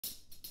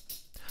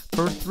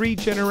For 3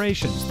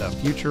 generations, the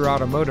Future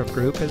Automotive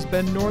Group has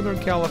been Northern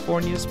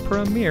California's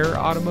premier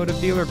automotive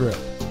dealer group.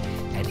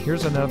 And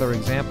here's another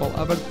example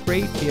of a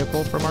great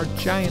vehicle from our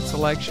giant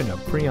selection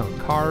of pre-owned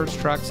cars,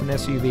 trucks, and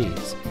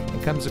SUVs.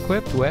 It comes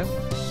equipped with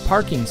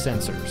parking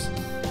sensors,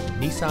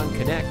 Nissan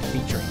Connect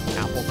featuring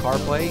Apple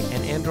CarPlay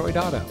and Android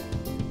Auto,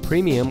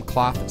 premium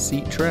cloth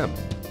seat trim,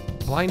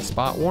 blind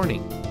spot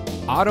warning,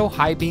 auto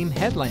high beam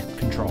headlamp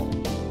control,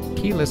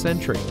 keyless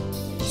entry,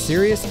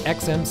 Sirius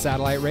XM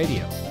satellite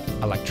radio,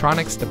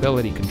 electronic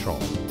stability control,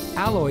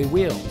 alloy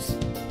wheels,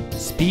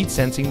 speed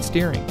sensing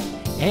steering,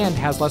 and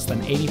has less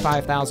than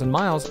 85,000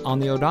 miles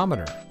on the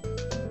odometer.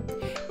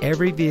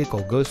 Every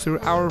vehicle goes through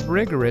our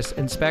rigorous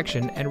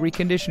inspection and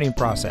reconditioning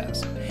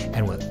process,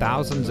 and with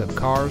thousands of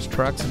cars,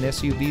 trucks, and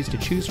SUVs to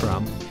choose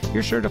from,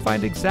 you're sure to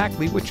find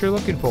exactly what you're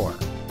looking for.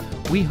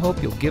 We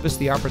hope you'll give us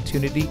the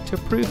opportunity to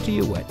prove to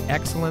you what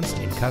excellence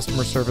in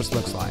customer service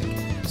looks like.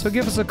 So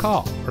give us a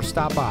call or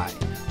stop by.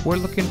 We're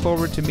looking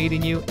forward to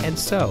meeting you, and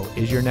so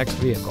is your next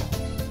vehicle.